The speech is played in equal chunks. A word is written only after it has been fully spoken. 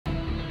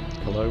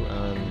Hello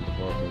and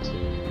welcome to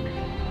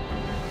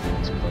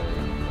Let's Play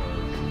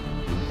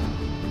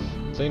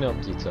of Clean Up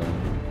Detail.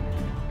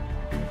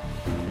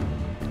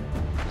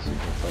 As you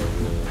can play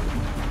with,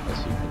 as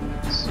you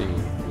can see,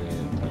 we're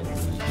playing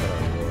the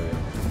Shadow Warrior.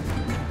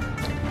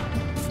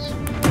 So,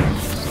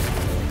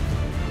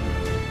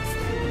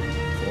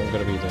 what I'm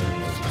going to be doing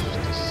is just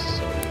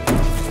decide.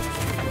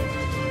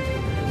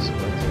 It's not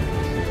going to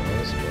be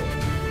honest, but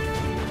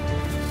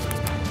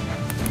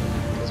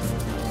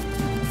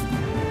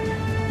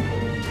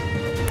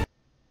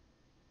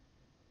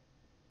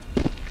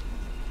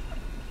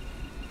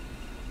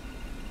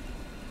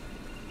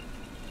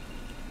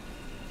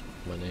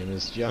my name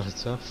is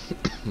Janitor.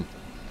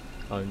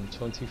 I'm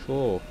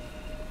 24.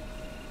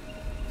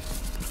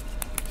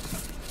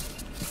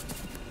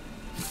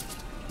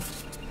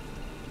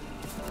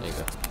 There you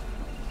go.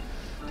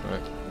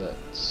 Alright,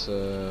 let's,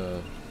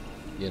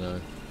 you know,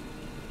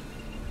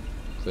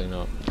 clean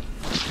up.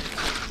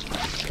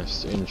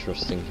 That's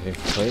interesting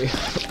gameplay.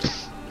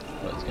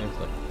 Right, it's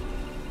gameplay.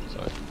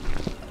 Sorry.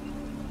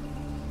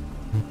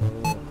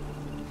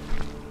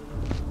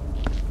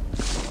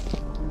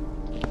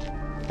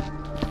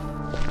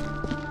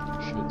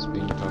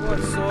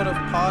 What sort of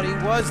party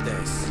was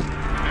this? What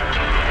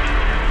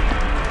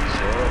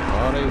sort of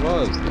party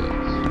was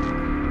this?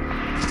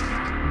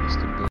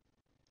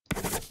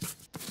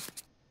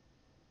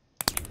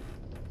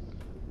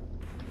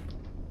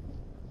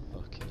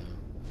 Fucking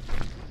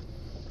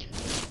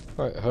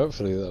hell. Right,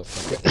 hopefully that'll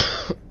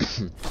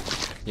fucking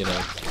you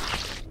know,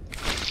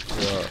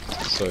 work.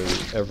 So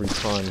every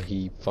time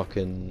he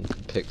fucking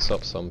picks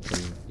up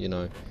something, you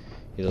know,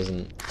 he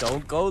doesn't...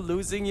 Don't go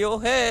losing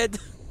your head!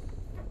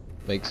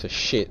 Makes a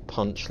shit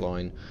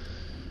punchline.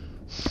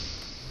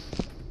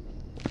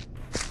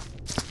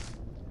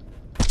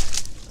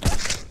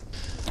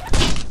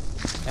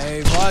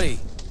 Hey buddy,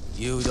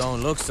 you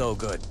don't look so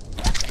good.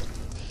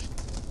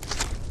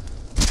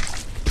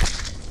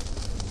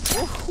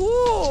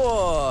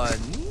 Woohoo!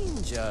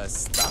 Ninja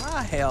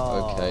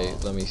style! Okay,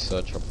 let me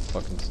search up a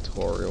fucking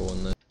tutorial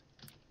on this.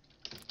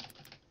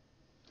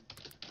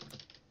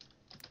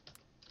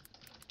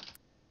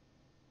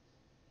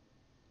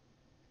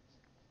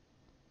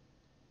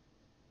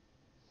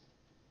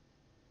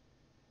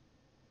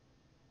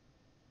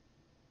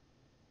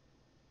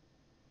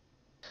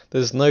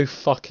 There's no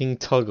fucking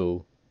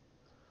toggle.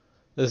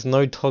 There's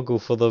no toggle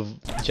for the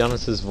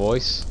janitor's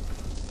voice.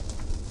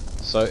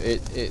 So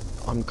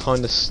I'm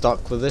kind of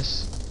stuck with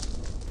this.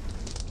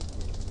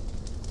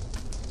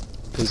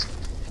 Because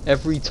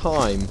every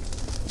time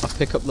I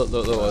pick up, look.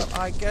 Well,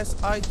 I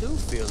guess I do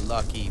feel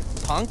lucky,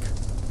 punk.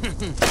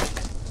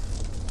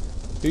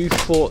 Who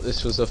thought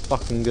this was a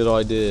fucking good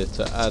idea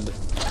to add,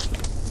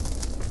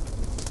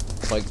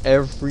 like,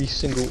 every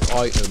single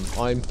item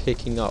I'm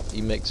picking up,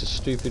 he makes a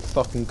stupid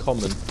fucking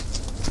comment.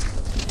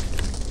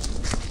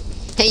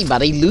 Hey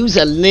buddy, lose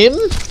a limb?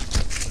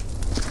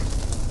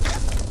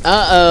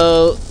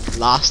 Uh-oh,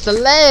 lost a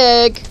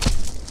leg.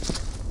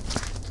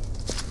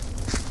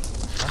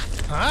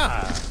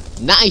 Ah.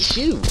 Nice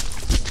shoe.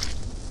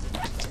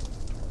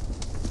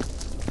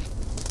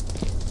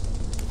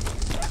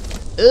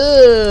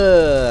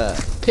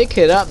 Pick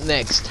it up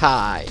next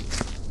time.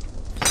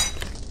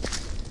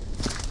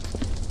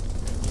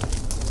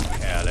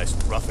 Careless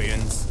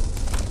ruffians.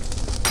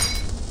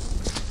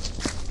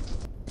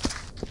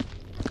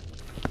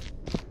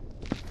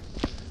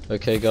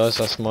 Okay guys,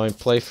 that's my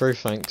playthrough,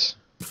 thanks.